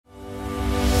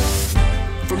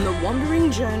Wandering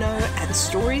Journo at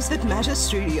Stories That Matter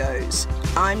Studios.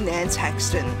 I'm Nance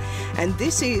Haxton, and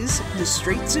this is The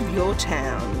Streets of Your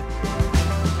Town,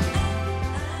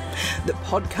 the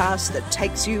podcast that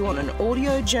takes you on an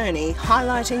audio journey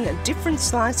highlighting a different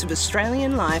slice of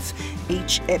Australian life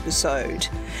each episode.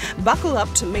 Buckle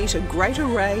up to meet a great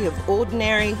array of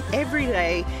ordinary,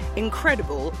 everyday,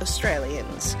 incredible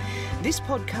Australians. This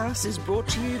podcast is brought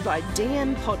to you by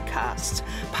DM Podcasts,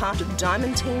 part of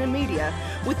Diamantina Media,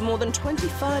 with more than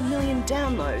 25 million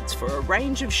downloads for a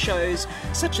range of shows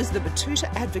such as The Batuta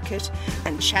Advocate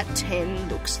and Chat 10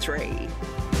 Looks 3.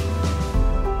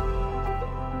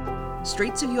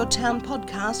 Streets of Your Town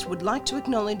podcast would like to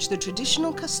acknowledge the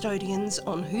traditional custodians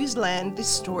on whose land this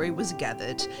story was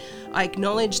gathered. I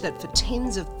acknowledge that for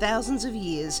tens of thousands of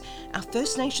years, our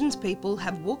First Nations people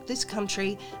have walked this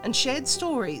country and shared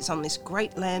stories on this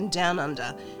great land down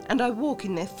under, and I walk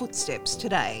in their footsteps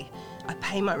today. I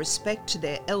pay my respect to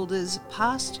their elders,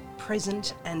 past,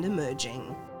 present, and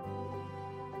emerging.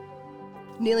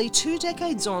 Nearly 2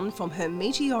 decades on from her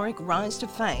meteoric rise to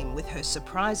fame with her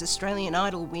surprise Australian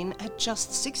Idol win at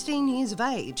just 16 years of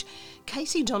age,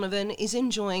 Casey Donovan is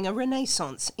enjoying a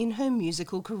renaissance in her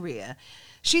musical career.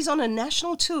 She's on a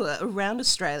national tour around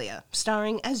Australia,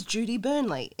 starring as Judy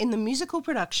Burnley in the musical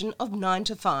production of 9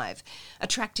 to 5,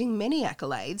 attracting many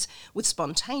accolades with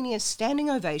spontaneous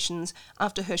standing ovations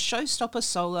after her showstopper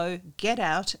solo Get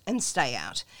Out and Stay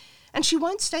Out. And she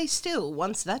won't stay still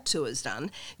once that tour's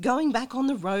done, going back on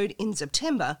the road in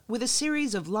September with a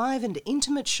series of live and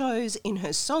intimate shows in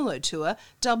her solo tour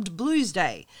dubbed Blues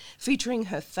Day, featuring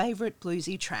her favourite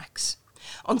bluesy tracks.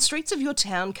 On Streets of Your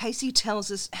Town, Casey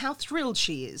tells us how thrilled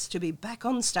she is to be back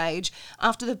on stage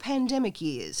after the pandemic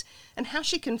years, and how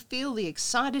she can feel the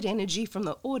excited energy from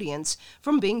the audience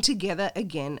from being together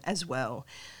again as well.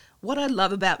 What I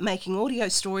love about making audio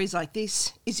stories like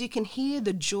this is you can hear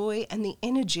the joy and the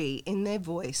energy in their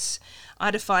voice. I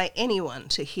defy anyone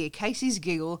to hear Casey's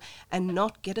giggle and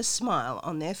not get a smile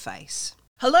on their face.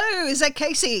 Hello, is that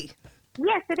Casey?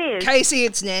 Yes, it is. Casey,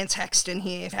 it's Nance Haxton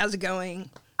here. How's it going?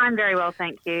 I'm very well,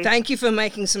 thank you. Thank you for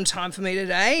making some time for me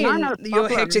today. No, and no your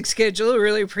problem. hectic schedule. I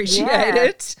really appreciate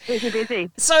it.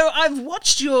 Busy. So I've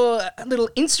watched your little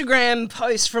Instagram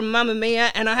post from Mamma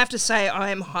Mia, and I have to say I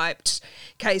am hyped.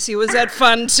 Casey, was that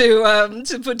fun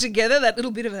to put together, that little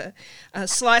bit of a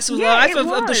slice of life of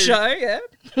the show? Yeah.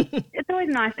 It's always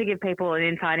nice to give people an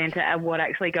insight into what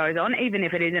actually goes on, even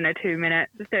if it isn't a 2-minute,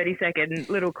 30-second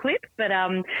little clip. But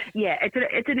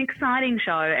it's an exciting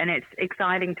show, and it's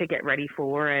exciting to get ready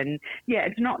for. And yeah,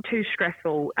 it's not too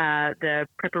stressful, the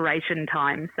preparation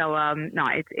time. So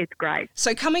it's great.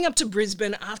 So coming up to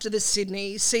Brisbane after the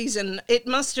Sydney season, it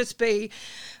must just be,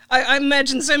 I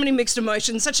imagine, so many mixed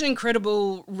emotions, such an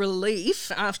incredible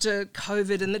relief after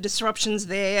COVID and the disruptions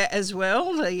there as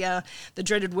well. The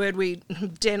dreaded word, we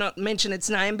dare not mention its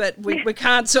name, but we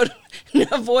can't sort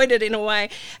of avoid it in a way.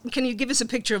 Can you give us a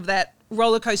picture of that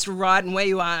roller coaster ride and where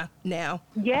you are now?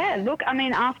 Yeah, look, I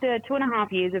mean, after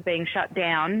 2.5 years of being shut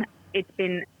down, it's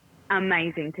been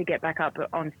amazing to get back up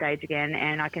on stage again,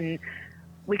 and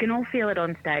we can all feel it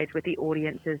on stage with the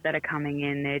audiences that are coming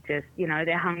in. They're just,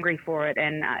 they're hungry for it,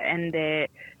 and they're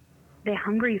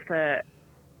hungry for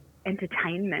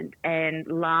entertainment and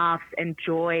laughs and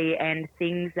joy and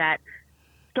things that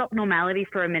stop normality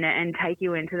for a minute and take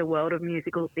you into the world of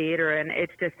musical theatre. And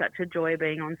it's just such a joy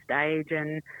being on stage,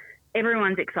 and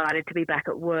everyone's excited to be back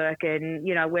at work, and,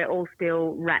 we're all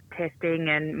still rat testing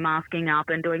and masking up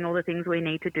and doing all the things we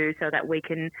need to do so that we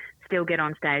can still get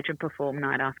on stage and perform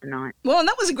night after night. Well, and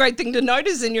that was a great thing to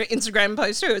notice in your Instagram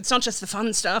post too. It's not just the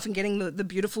fun stuff and getting the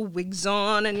beautiful wigs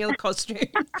on and your costume.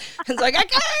 It's like,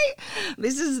 okay,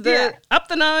 this is the up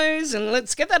the nose and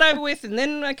let's get that over with, and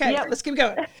then, let's keep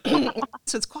going.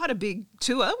 So it's quite a big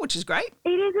tour, which is great. It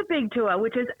is a big tour,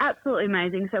 which is absolutely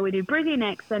amazing. So we do Brisbane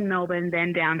next, then Melbourne,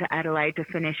 then down to Adelaide to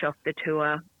finish off the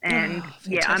tour. And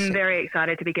I'm very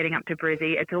excited to be getting up to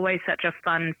Brizzy. It's always such a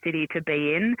fun city to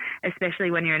be in, especially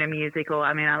when you're in a musical.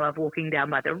 I mean, I love walking down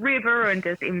by the river and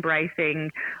just embracing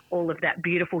all of that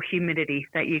beautiful humidity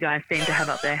that you guys seem to have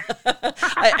up there.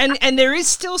 and there is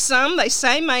still some. They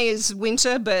say May is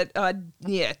winter, but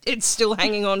it's still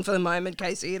hanging on for the moment,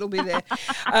 Casey. It'll be there.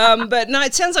 But no,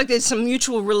 it sounds like there's some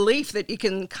mutual relief that you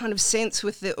can kind of sense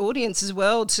with the audience as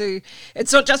well.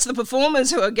 It's not just the performers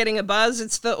who are getting a buzz,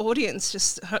 it's the audience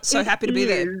just so happy to be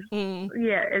there.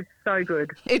 Yeah, it's so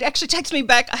good. It actually takes me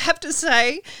back, I have to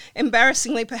say,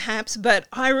 embarrassingly perhaps, but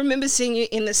I remember seeing you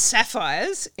in the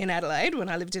Sapphires in Adelaide when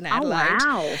I lived in Adelaide.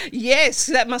 Oh, wow. Yes,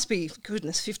 that must be,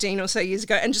 15 or so years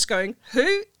ago, and just going,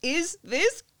 who is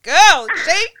this girl?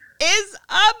 She is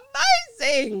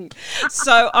Amazing.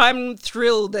 So I'm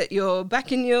thrilled that you're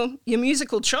back in your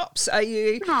musical chops. Are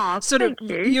you Thank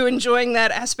you. you enjoying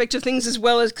that aspect of things as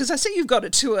well as, because I see you've got a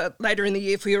tour later in the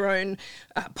year for your own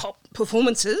pop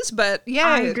performances, but yeah.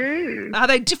 I do. Are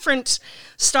they different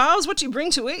styles? What do you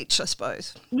bring to each, I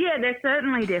suppose? Yeah, they're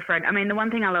certainly different. I mean, the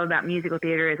one thing I love about musical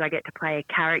theatre is I get to play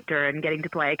a character, and getting to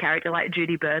play a character like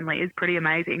Judy Burnley is pretty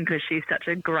amazing because she's such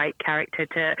a great character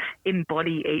to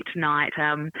embody each night.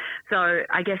 So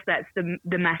I guess that's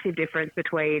the massive difference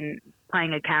between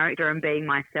playing a character and being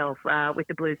myself with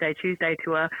the Blues Day Tuesday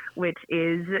tour, which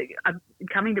is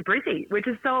coming to Brizzy, which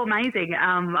is so amazing.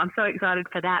 I'm so excited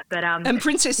for that. But and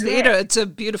Princess Theatre, it's a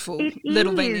beautiful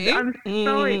little venue. I'm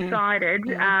so excited.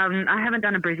 I haven't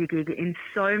done a Brizzy gig in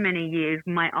so many years,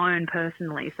 my own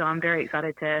personally, so I'm very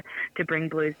excited to bring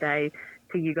Blues Day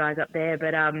to you guys up there.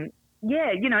 But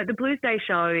yeah, you know, the Blues Day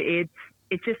show,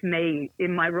 it's just me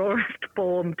in my rawest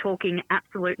form, talking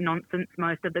absolute nonsense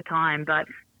most of the time, but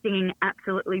singing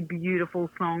absolutely beautiful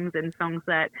songs and songs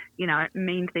that, you know,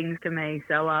 mean things to me.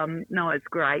 So, no, it's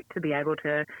great to be able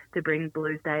to bring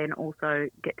Blues Day and also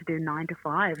get to do 9 to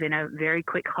 5 in a very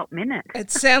quick hot minute. It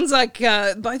sounds like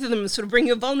both of them sort of bring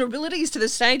your vulnerabilities to the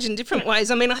stage in different ways.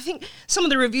 I mean, I think some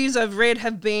of the reviews I've read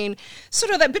have been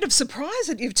sort of that bit of surprise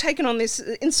that you've taken on this,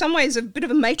 in some ways, a bit of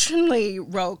a matronly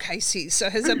role, Casey. So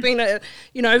has it been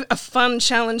a fun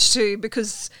challenge to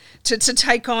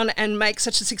take on and make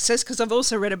such a success? Because I've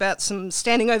also read about some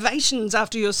standing ovations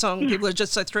after your song. People are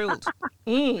just so thrilled.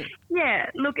 Yeah,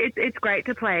 look, it's great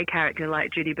to play a character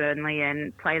like Judy Burnley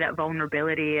and play that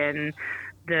vulnerability and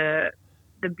the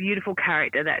beautiful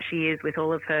character that she is with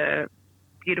all of her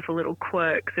beautiful little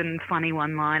quirks and funny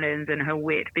one-liners and her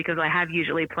wit, because I have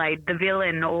usually played the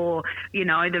villain or, you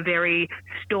know, the very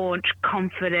staunch,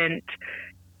 confident,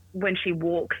 when she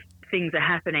walks, things are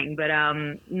happening. But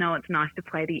no, it's nice to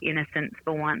play the innocence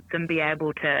for once and be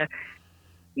able to,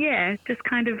 yeah, just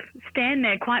kind of stand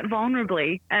there quite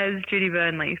vulnerably as Judy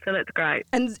Burnley. So that's great.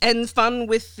 And fun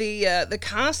with the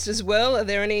cast as well. Are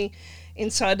there any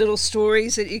inside little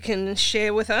stories that you can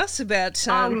share with us about?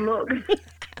 Oh, look.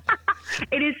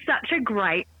 It is such a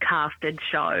great casted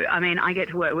show. I mean, I get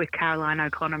to work with Caroline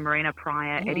O'Connor, Marina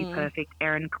Pryor, Eddie Perfect,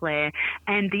 Erin Clare,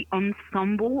 and the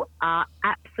ensemble are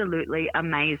absolutely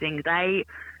amazing. They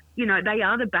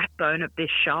are the backbone of this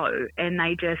show, and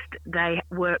they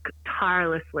work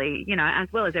tirelessly, you know, as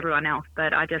well as everyone else.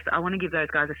 But I want to give those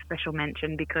guys a special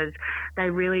mention because they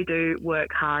really do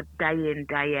work hard day in,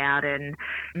 day out and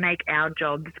make our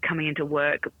jobs coming into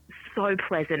work so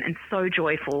pleasant and so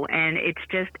joyful. And it's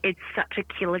such a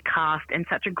killer cast and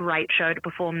such a great show to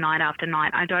perform night after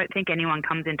night. I don't think anyone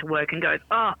comes into work and goes,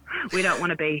 oh, we don't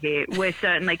want to be here. We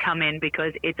certainly come in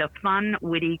because it's a fun,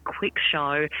 witty, quick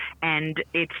show, and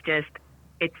it's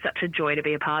such a joy to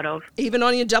be a part of. Even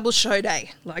on your double show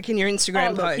day, like in your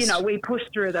Instagram post. You know, we push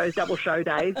through those double show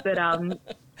days, but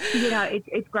you know,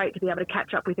 it's great to be able to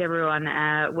catch up with everyone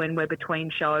when we're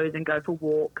between shows and go for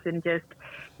walks and just,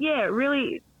 yeah,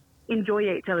 really enjoy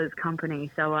each other's company.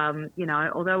 So, you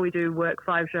know, although we do work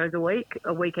 5 shows a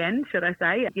weekend, should I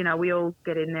say, you know, we all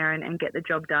get in there and get the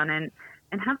job done and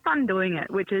have fun doing it,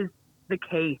 which is the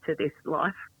key to this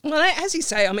life. Well, as you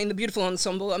say, I mean, the beautiful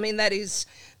ensemble, I mean, that is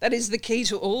the key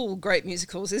to all great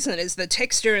musicals, isn't it? Is the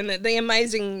texture and the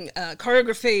amazing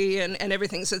choreography and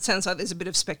everything. So it sounds like there's a bit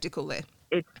of spectacle there.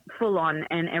 It's full on,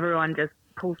 and everyone just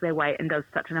pulls their weight and does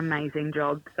such an amazing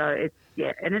job. So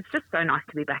and it's just so nice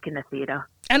to be back in the theatre.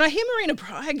 And I hear Marina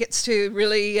Pryor gets to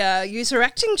really use her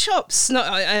acting chops,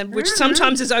 which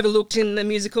sometimes is overlooked in the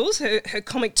musicals. Her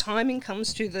comic timing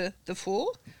comes to the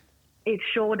fore. It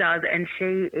sure does, and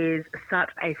she is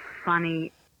such a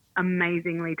funny,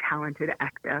 amazingly talented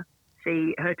actor.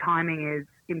 Her timing is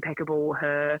impeccable.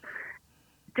 Her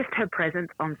presence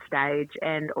on stage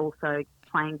and also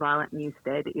playing Violet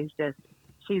Newstead is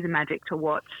she's a magic to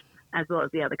watch, as well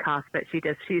as the other cast. But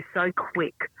she's so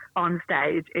quick on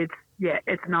stage.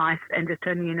 It's nice, and just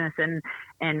her newness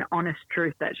and honest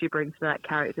truth that she brings to that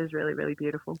character is really, really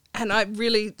beautiful. And I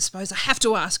really suppose I have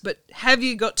to ask, but have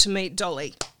you got to meet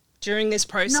Dolly during this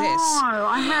process? No,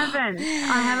 I haven't.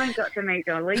 I haven't got to meet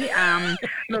Dolly.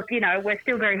 Look, you know, we're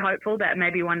still very hopeful that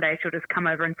maybe one day she'll just come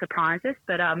over and surprise us.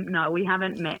 But no, we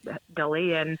haven't met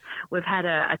Dolly, and we've had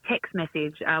a text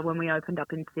message when we opened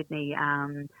up in Sydney,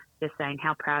 just saying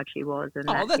how proud she was and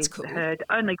that she's heard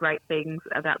only great things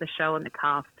about the show and the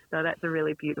cast. So that's a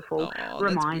really beautiful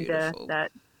reminder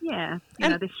that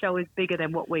this show is bigger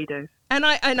than what we do. And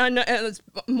I know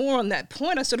more on that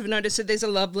point. I sort of noticed that there's a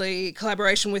lovely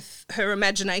collaboration with her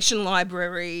Imagination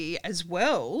Library as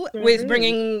well, with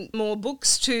bringing more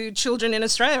books to children in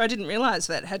Australia. I didn't realise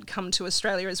that had come to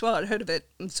Australia as well. I'd heard of it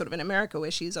sort of in America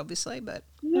where she is, obviously, but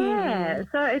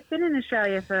So it's been in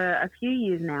Australia for a few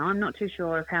years now. I'm not too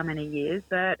sure of how many years,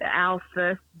 but our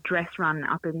first dress run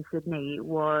up in Sydney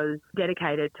was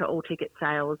dedicated to all ticket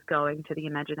sales going to the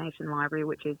Imagination Library,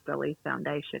 which is Dolly's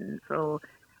foundation for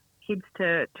kids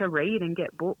to read and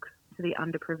get books to the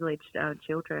underprivileged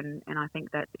children. And I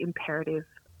think that's imperative.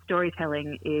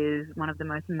 Storytelling is one of the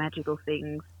most magical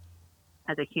things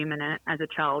as a human, as a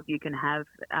child, you can have.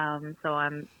 So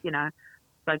I'm,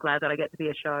 so glad that I get to be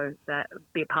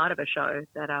a part of a show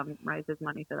that raises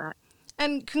money for that.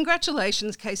 And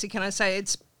congratulations, Casey, can I say.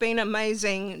 It's been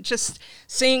amazing just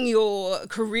seeing your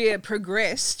career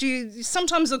progress. Do you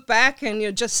sometimes look back and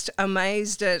you're just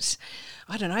amazed at,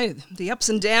 I don't know, the ups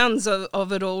and downs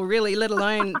of it all, really, let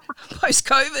alone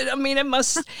post-COVID? I mean, it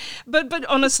must... But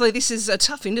honestly, this is a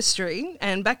tough industry.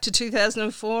 And back to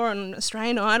 2004 and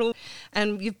Australian Idol,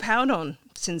 and you've powered on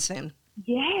since then.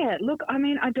 Yeah, look, I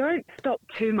mean, I don't stop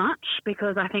too much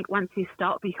because I think once you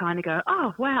stop, you kind of go,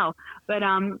 oh, wow. But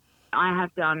I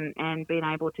have done and been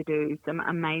able to do some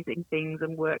amazing things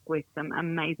and work with some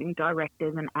amazing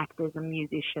directors and actors and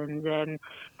musicians and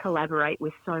collaborate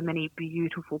with so many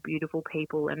beautiful, beautiful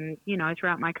people. And,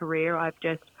 throughout my career,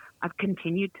 I've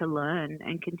continued to learn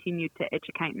and continued to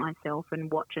educate myself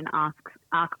and watch and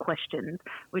ask questions,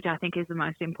 which I think is the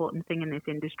most important thing in this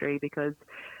industry because,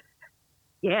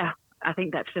 I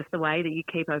think that's just the way that you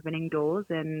keep opening doors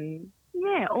and,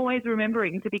 always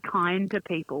remembering to be kind to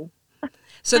people.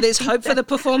 So there's hope for the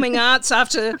performing arts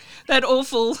after that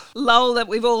awful lull that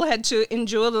we've all had to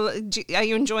endure. Are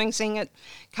you enjoying seeing it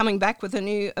coming back with a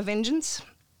new A Vengeance?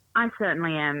 I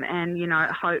certainly am. And,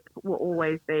 hope will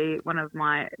always be one of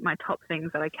my top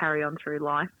things that I carry on through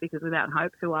life because without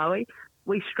hope, who are we?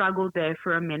 We struggled there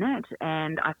for a minute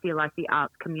and I feel like the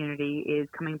arts community is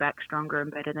coming back stronger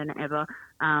and better than ever.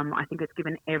 I think it's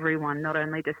given everyone, not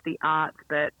only just the arts,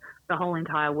 but the whole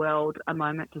entire world, a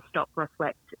moment to stop,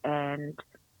 reflect and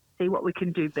see what we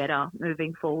can do better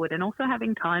moving forward, and also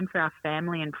having time for our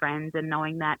family and friends and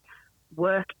knowing that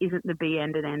work isn't the be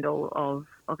end and end all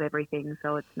of everything.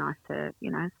 So it's nice to,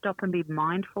 stop and be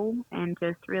mindful and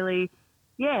just really,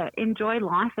 enjoy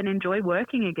life and enjoy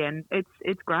working again.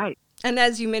 It's great. And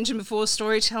as you mentioned before,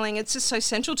 storytelling, it's just so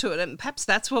central to it. And perhaps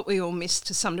that's what we all miss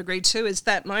to some degree too, is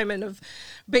that moment of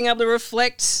being able to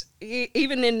reflect,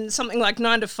 even in something like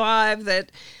 9 to 5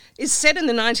 that is set in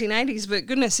the 1980s, but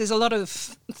goodness, there's a lot of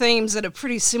themes that are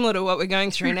pretty similar to what we're going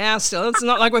through now still. It's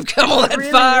not like we've come all that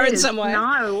really far is. In some way.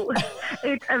 No,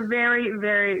 it's a very,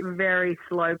 very, very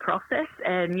slow process.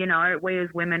 And, we as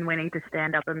women, we need to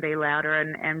stand up and be louder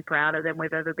and prouder than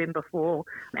we've ever been before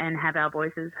and have our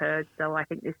voices heard. So I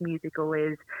think this musical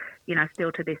is,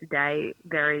 still to this day,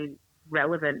 very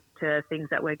relevant to things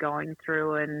that we're going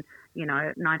through. And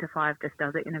 9 to 5 just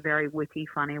does it in a very witty,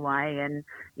 funny way. And,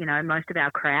 most of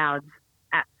our crowds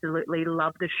absolutely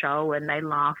love the show and they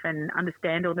laugh and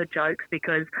understand all the jokes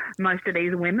because most of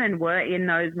these women were in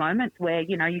those moments where,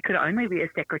 you could only be a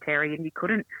secretary and you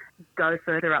couldn't go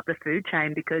further up the food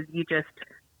chain because you just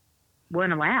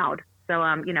weren't allowed. So,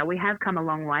 we have come a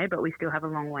long way, but we still have a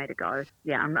long way to go.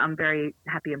 Yeah, I'm very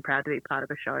happy and proud to be part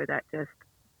of a show that just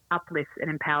uplifts and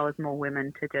empowers more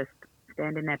women to just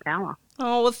stand in their power.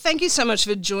 Oh, well, thank you so much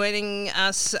for joining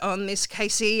us on this,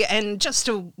 Casey. And just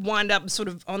to wind up sort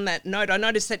of on that note, I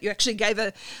noticed that you actually gave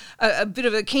a bit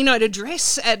of a keynote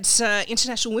address at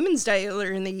International Women's Day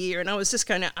earlier in the year. And I was just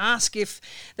going to ask if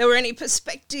there were any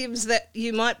perspectives that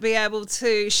you might be able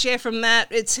to share from that.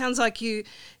 It sounds like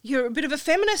you're a bit of a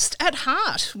feminist at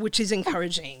heart, which is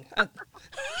encouraging.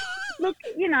 Look,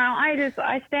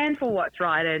 I stand for what's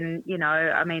right and,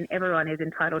 everyone is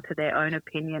entitled to their own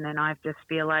opinion and I just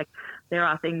feel like there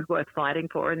are things worth fighting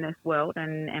for in this world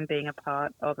and being a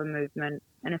part of a movement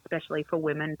and especially for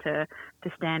women to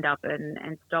stand up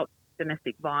and stop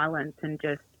domestic violence and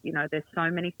just, there's so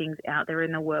many things out there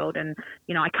in the world and,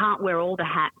 I can't wear all the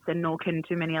hats and nor can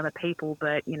too many other people,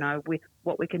 but, with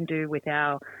what we can do with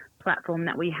our platform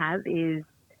that we have is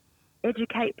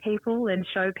educate people and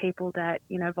show people that,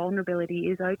 vulnerability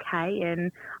is okay.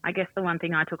 And I guess the one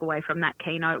thing I took away from that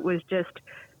keynote was just,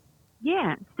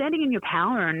 standing in your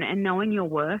power and knowing your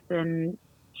worth and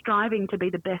striving to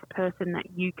be the best person that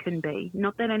you can be.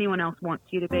 Not that anyone else wants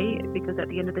you to be, because at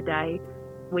the end of the day,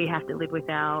 we have to live with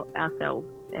ourselves.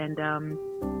 And,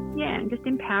 and just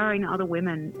empowering other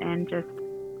women and just,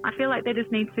 I feel like there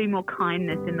just needs to be more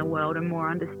kindness in the world and more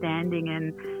understanding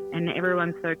and, and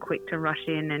everyone's so quick to rush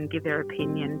in and give their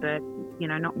opinion, but, you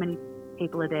know, not many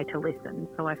people are there to listen.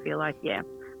 So I feel like, yeah,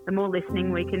 the more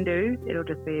listening we can do, it'll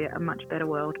just be a much better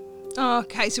world. Oh,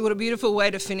 Casey, what a beautiful way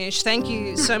to finish. Thank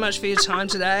you so much for your time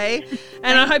today.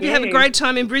 And I hope you have a great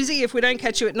time in Brizzy. If we don't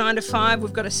catch you at 9 to 5,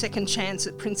 we've got a second chance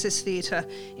at Princess Theatre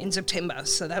in September.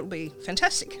 So that'll be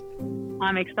fantastic.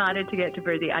 I'm excited to get to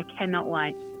Brizzy. I cannot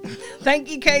wait. Thank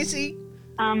you, Casey.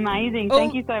 Amazing.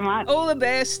 Thank you so much. All the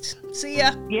best. See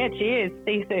ya. Yeah, cheers.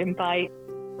 See you soon. Bye.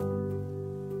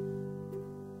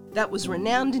 That was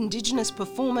renowned Indigenous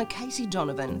performer Casey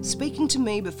Donovan speaking to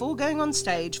me before going on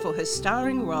stage for her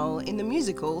starring role in the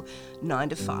musical 9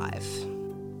 to 5.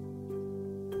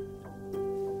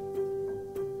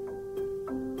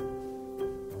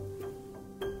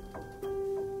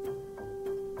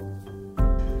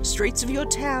 Streets of Your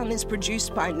Town is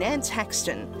produced by Nance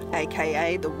Haxton,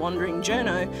 aka The Wandering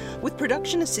Journo, with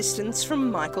production assistance from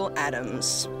Michael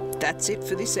Adams. That's it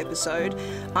for this episode.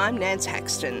 I'm Nance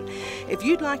Haxton. If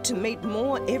you'd like to meet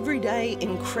more everyday,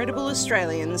 incredible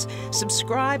Australians,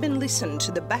 subscribe and listen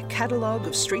to the back catalogue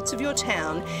of Streets of Your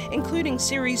Town, including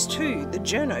Series 2, The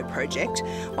Journo Project,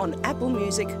 on Apple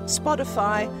Music,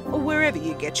 Spotify, or wherever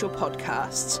you get your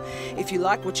podcasts. If you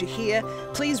like what you hear,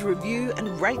 please review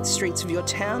and rate Streets of Your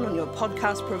Town on your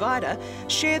podcast provider,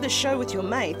 share the show with your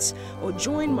mates, or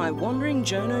join my Wandering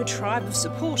Journo tribe of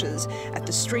supporters at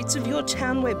the Streets of Your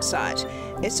Town website,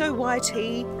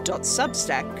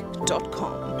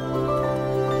 soyt.substack.com.